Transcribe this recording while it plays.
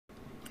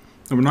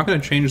And we're not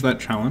going to change that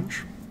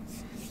challenge.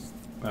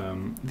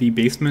 The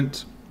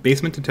basement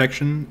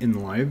detection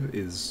in live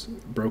is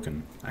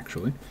broken,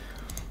 actually.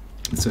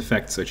 This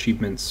affects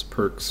achievements,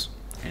 perks,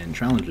 and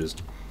challenges.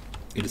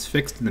 It is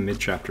fixed in the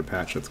mid-chapter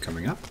patch that's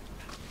coming up.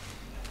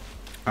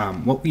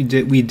 What we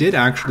did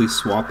actually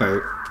swap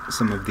out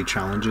some of the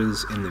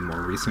challenges in the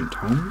more recent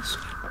tomes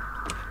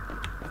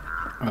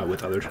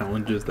with other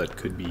challenges that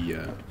could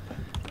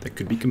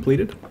be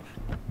completed.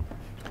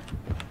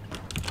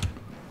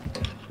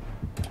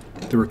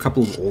 There were a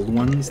couple of old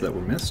ones that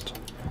were missed.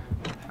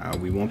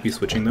 We won't be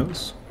switching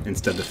those.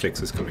 Instead, the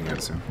fix is coming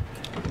out soon.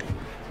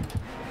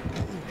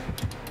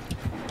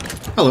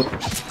 Hello.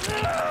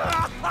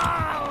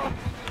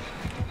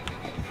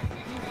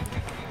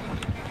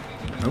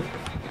 Oh.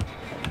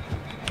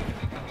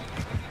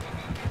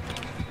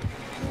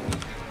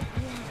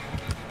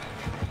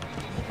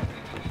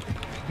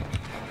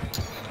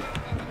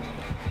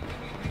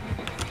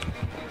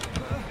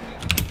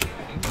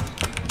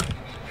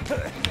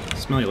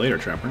 Smell you later,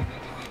 Trapper.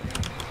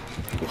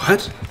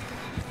 What?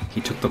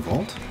 He took the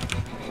vault?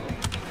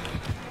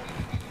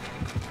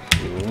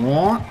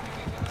 What?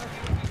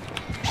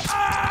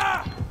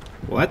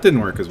 Well, that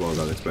didn't work as well as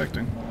I was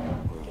expecting.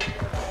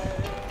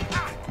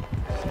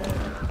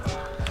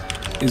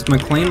 Is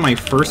McLean my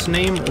first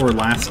name or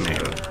last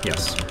name?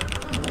 Yes.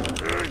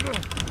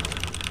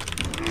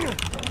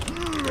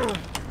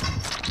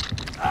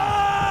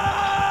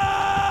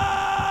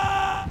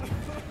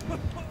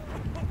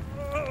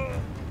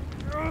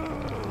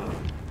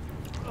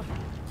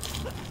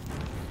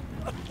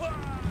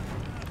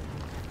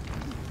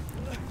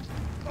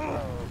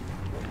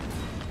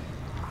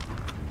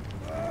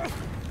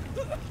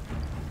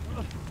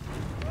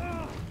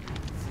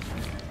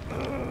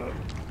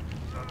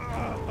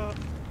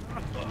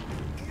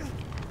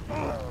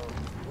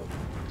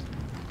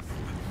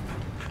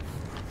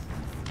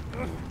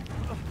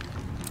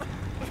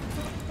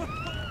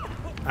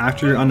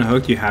 After you're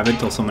unhooked, you have it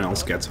till someone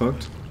else gets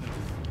hooked.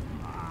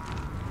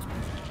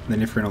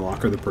 Then if you're in a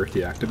locker, the perk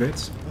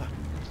deactivates.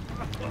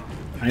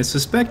 I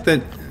suspect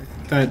that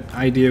that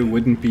idea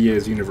wouldn't be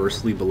as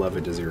universally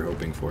beloved as you're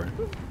hoping for.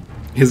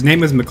 His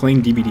name is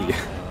McLean DBD.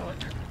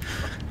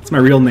 It's my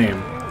real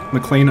name.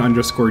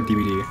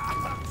 McLean_DBD.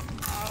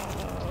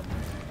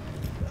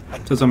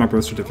 It says on my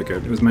birth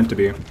certificate. It was meant to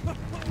be.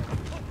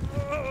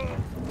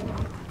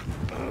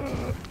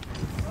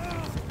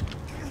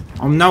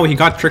 Oh no, he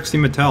got Trixie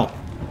Mattel.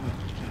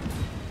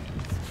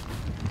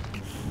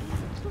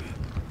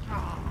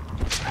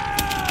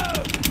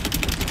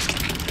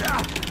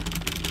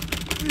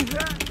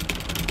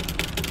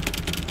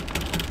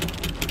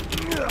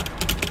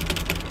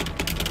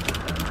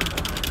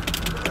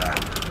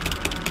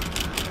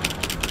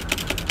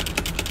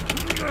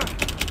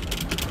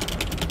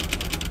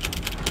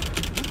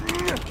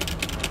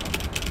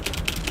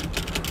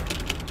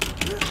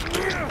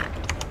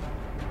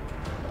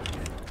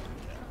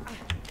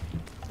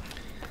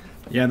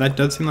 Yeah, that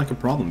does seem like a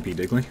problem, P.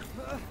 Digley.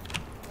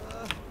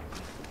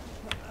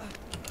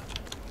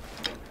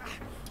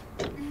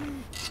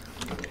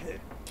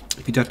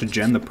 If you touch a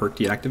gen, the perk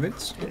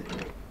deactivates.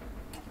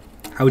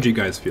 How would you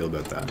guys feel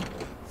about that?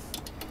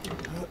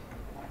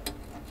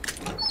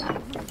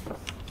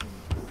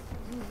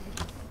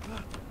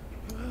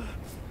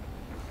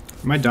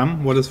 Am I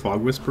dumb? What does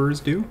Fog Whisperers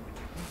do?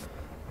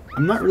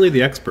 I'm not really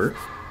the expert,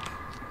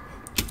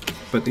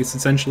 but it's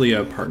essentially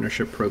a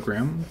partnership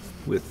program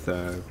with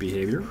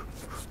Behavior.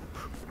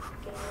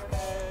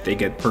 They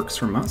get perks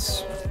from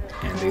us,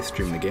 and they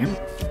stream the game.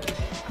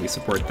 We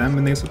support them,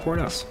 and they support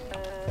us.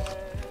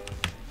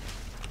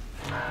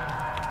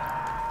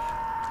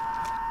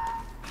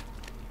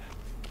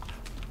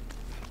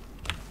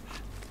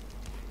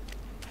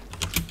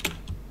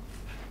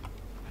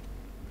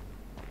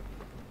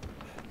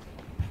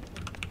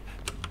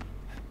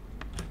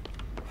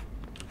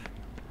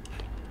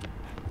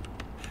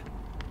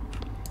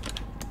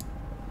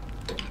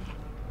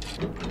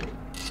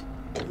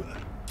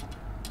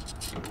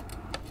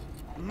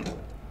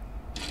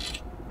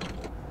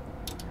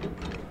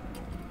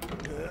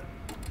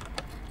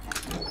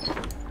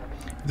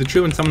 Is it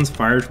true when someone's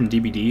fired from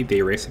DBD, they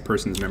erase a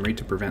person's memory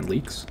to prevent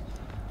leaks?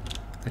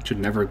 That should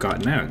never have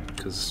gotten out,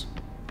 because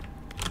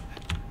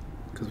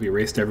we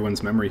erased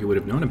everyone's memory who would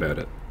have known about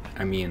it.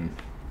 I mean,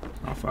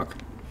 oh fuck.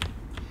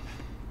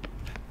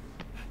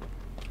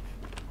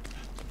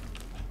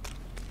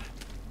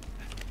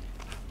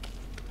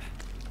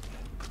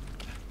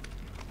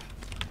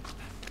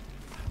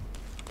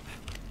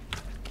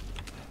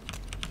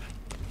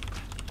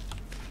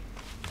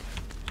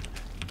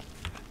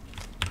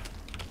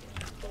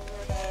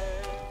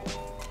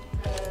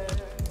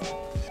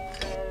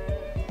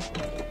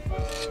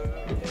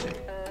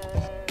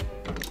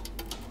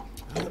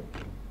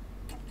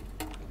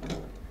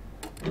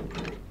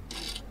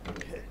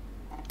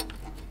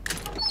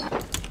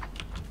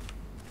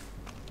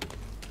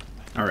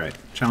 Alright,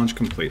 challenge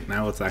complete.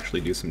 Now let's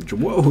actually do some...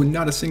 Whoa,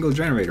 not a single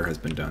generator has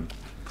been done.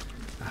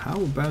 How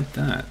about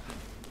that?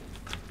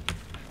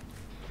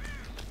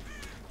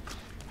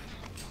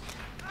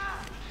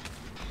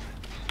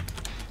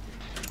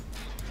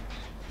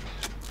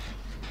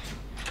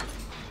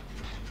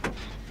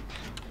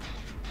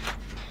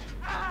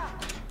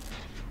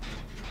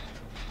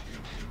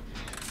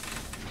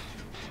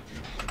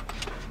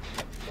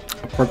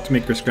 pork to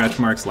make your scratch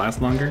marks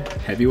last longer?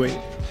 Heavyweight?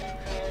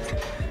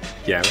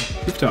 Yeah,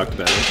 we've talked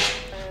about it.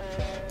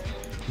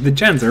 The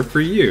gens are for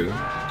you.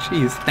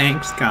 Jeez,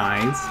 thanks,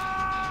 guys.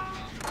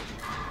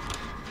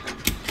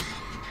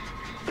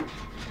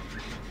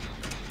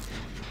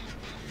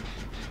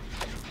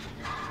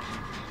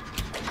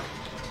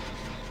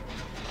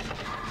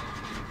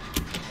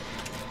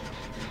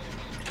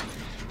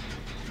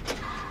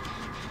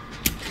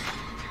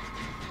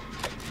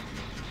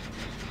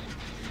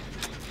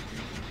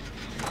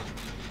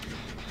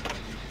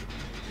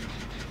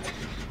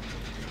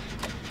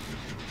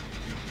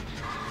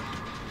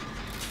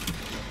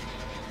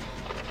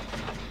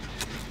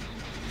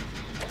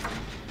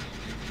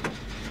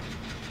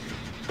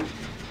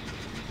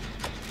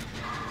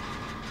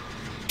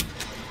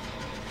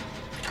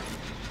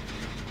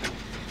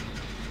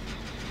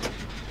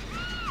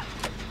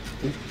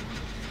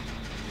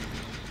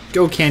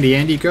 Go, Candy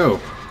Andy,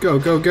 go! Go,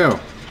 go, go!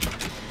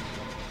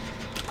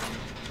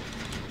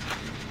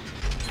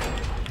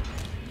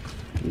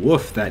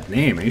 Woof, that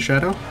name, eh,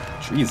 Shadow?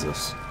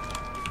 Jesus.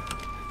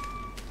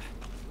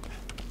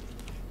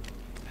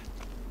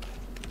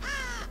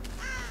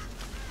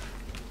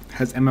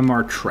 Has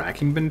MMR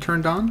tracking been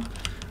turned on?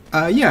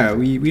 Yeah,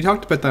 we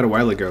talked about that a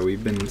while ago.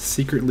 We've been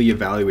secretly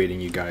evaluating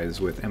you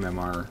guys with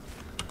MMR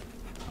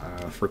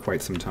for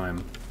quite some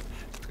time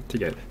to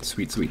get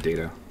sweet, sweet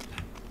data.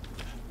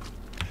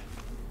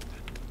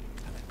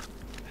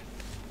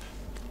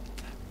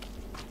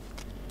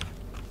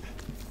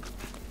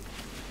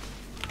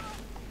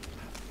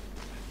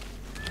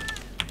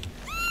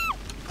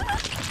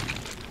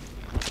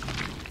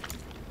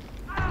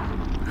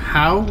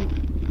 How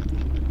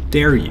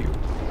dare you?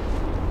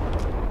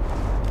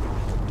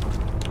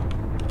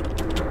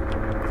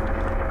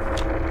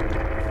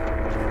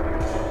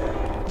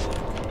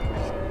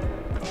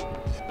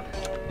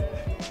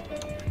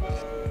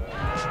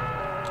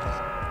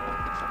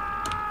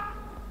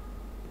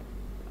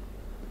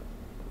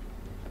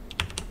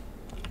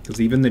 Does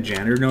even the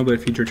janitor know about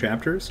future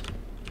chapters?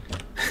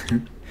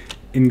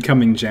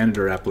 Incoming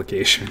janitor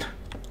application.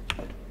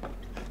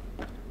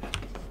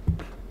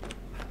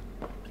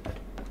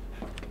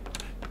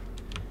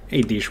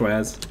 Hey,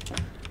 Dishwaz.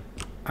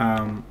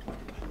 I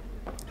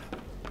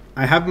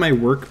have my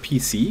work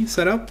PC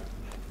set up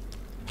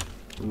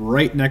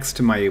right next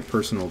to my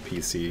personal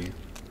PC.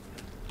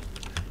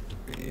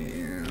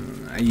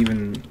 And I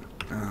even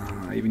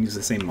use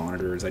the same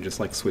monitors. I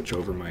just like switch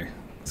over my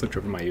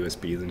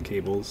USBs and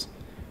cables.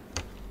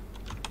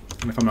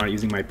 And if I'm not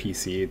using my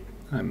PC,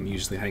 I'm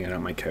usually hanging out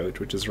on my couch,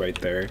 which is right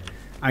there.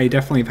 I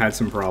definitely have had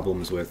some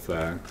problems with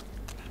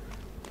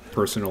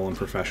personal and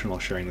professional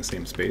sharing the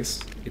same space.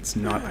 It's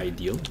not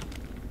ideal.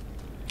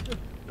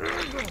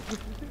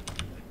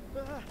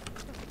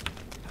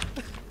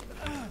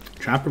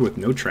 Trapper with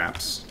no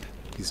traps.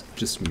 He's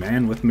just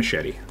man with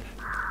machete.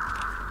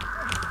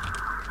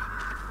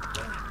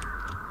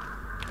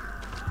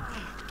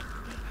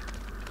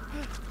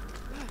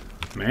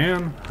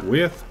 Man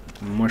with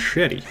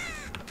machete.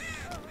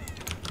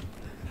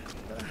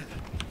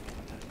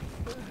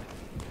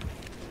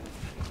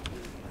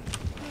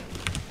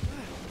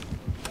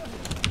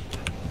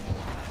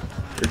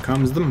 Here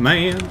comes the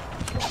man.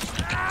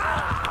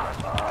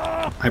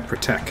 I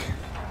protect.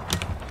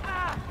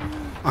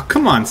 Oh,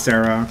 come on,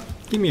 Sarah.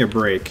 Give me a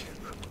break.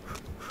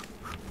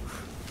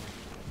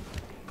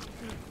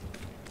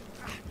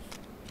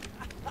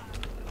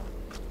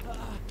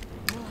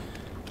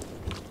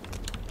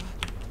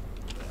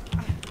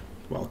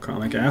 Well,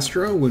 Comic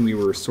Astro, when we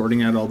were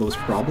sorting out all those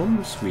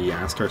problems, we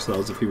asked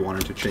ourselves if we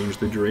wanted to change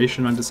the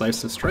duration on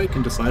Decisive Strike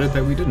and decided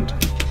that we didn't.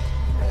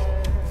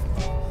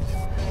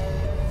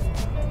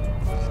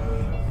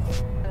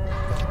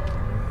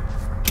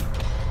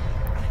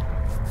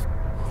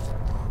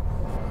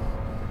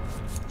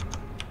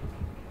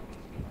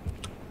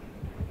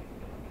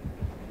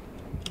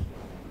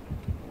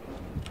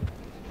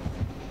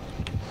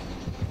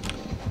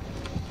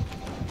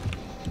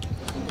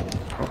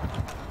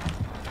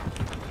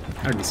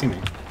 How did he see me?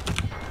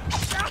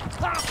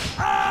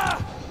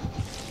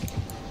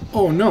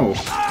 Oh no!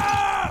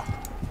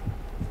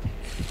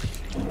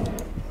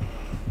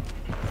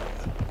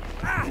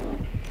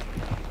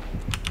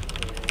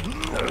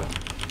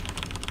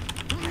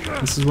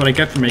 This is what I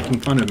get for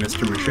making fun of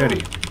Mr.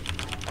 Machete.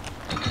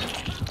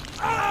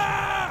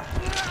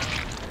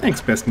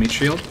 Thanks, Best Meat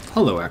Shield.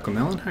 Hello,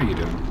 Aquamelon. How you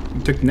doing?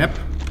 You took nap?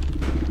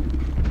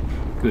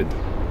 Good.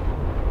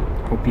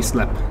 Hope you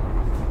slept.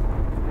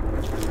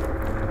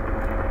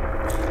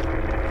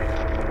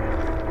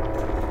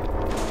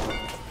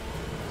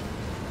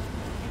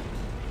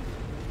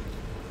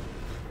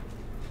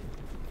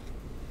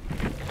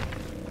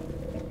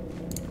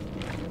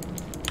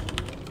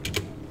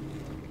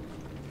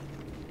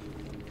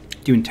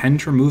 Do you intend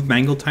to remove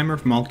Mangle Timer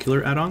from all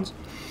killer add-ons?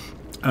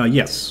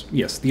 Yes.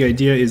 The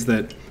idea is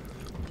that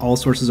all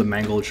sources of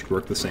Mangled should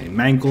work the same.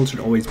 Mangled should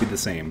always be the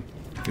same.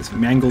 Because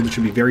Mangled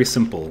should be very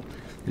simple.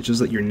 It's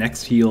just that your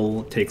next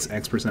heal takes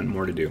X%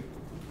 more to do.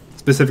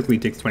 Specifically,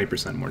 it takes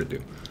 20% more to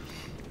do.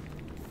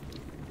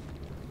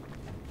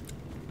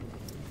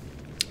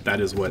 that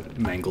is what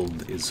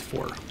Mangled is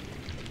for.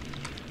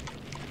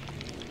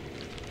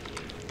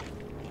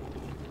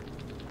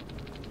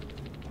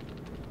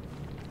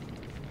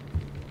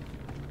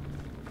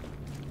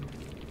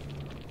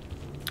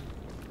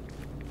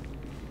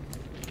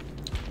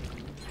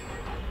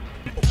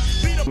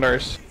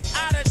 Nurse.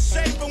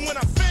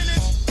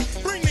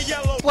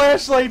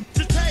 Flashlight.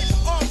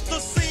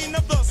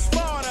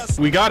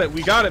 We got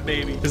it,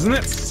 baby. Isn't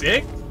that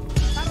sick?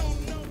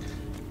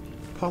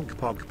 Pog,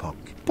 pog, pog.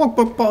 Pog,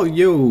 pog, pog,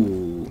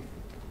 yo.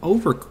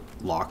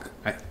 Overclock.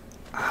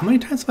 How many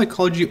times have I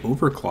called you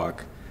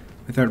overclock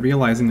without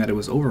realizing that it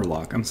was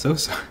overlock? I'm so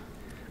sorry.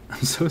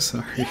 I'm so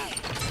sorry.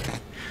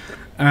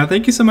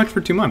 Thank you so much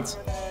for 2 months.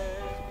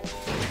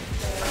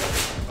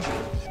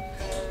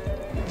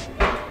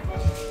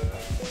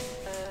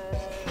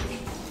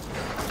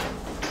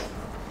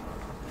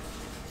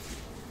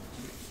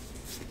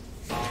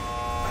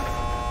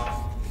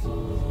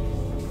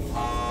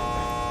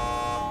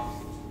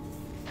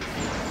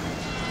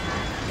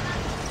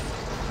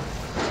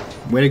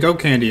 Way to go,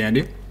 Candy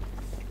Andy.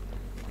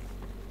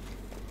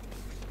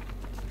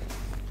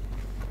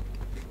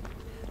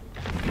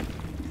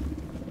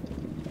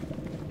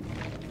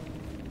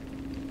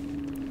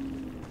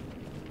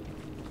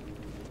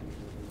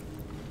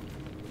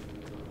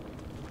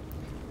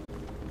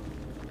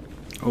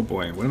 Oh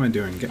boy, what am I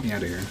doing? Get me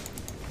out of here.